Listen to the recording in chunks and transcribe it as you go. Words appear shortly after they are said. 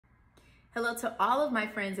Hello to all of my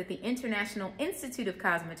friends at the International Institute of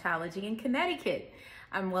Cosmetology in Connecticut.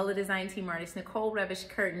 I'm Wella Design Team Artist Nicole Revish,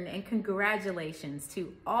 and congratulations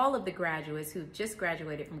to all of the graduates who've just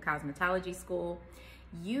graduated from cosmetology school.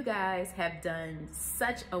 You guys have done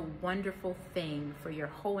such a wonderful thing for your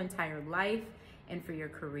whole entire life and for your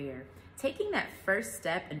career. Taking that first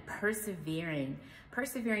step and persevering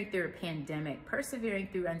through a pandemic, persevering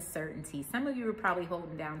through uncertainty. Some of you were probably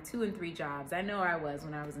holding down 2 and 3 jobs. I know I was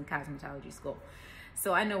when I was in cosmetology school.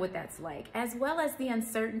 So I know what that's like, as well as the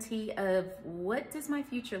uncertainty of what does my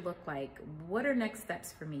future look like? What are next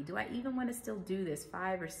steps for me? Do I even want to still do this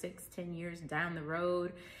 5 or 6, 10 years down the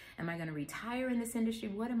road? Am I going to retire in this industry?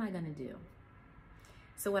 What am I going to do?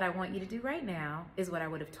 So what I want you to do right now is what I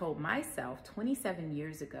would have told myself 27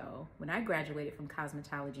 years ago when I graduated from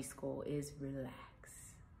cosmetology school is relax.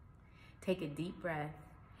 Take a deep breath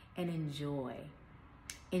and enjoy.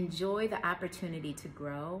 Enjoy the opportunity to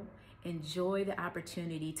grow. Enjoy the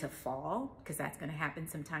opportunity to fall, because that's going to happen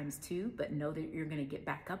sometimes too, but know that you're going to get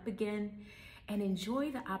back up again. And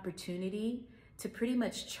enjoy the opportunity to pretty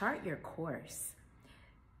much chart your course.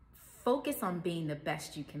 Focus on being the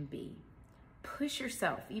best you can be. Push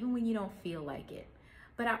yourself, even when you don't feel like it.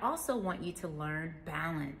 But I also want you to learn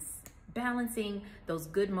balance. Balancing those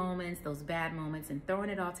good moments, those bad moments, and throwing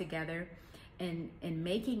it all together and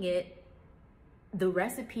making it the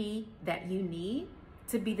recipe that you need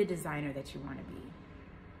to be the designer that you want to be.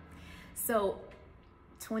 So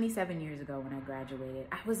 27 years ago when I graduated,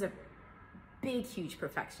 I was a big, huge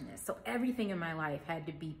perfectionist. So everything in my life had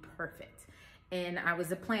to be perfect. And I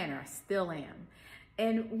was a planner, I still am.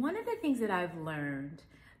 And one of the things that I've learned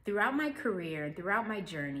throughout my career and throughout my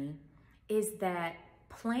journey is that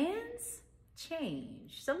plans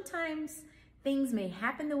change. Sometimes things may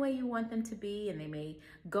happen the way you want them to be and they may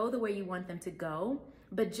go the way you want them to go.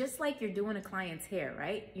 But just like you're doing a client's hair,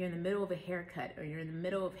 right? You're in the middle of a haircut or you're in the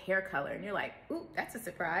middle of hair color and you're like, ooh, that's a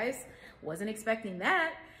surprise. Wasn't expecting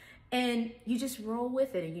that. And you just roll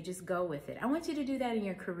with it and you just go with it. I want you to do that in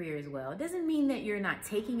your career as well. It doesn't mean that you're not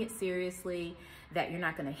taking it seriously, that you're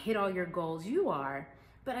not going to hit all your goals. You are,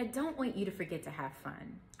 but I don't want you to forget to have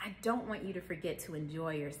fun. I don't want you to forget to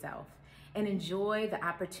enjoy yourself and enjoy the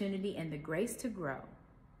opportunity and the grace to grow.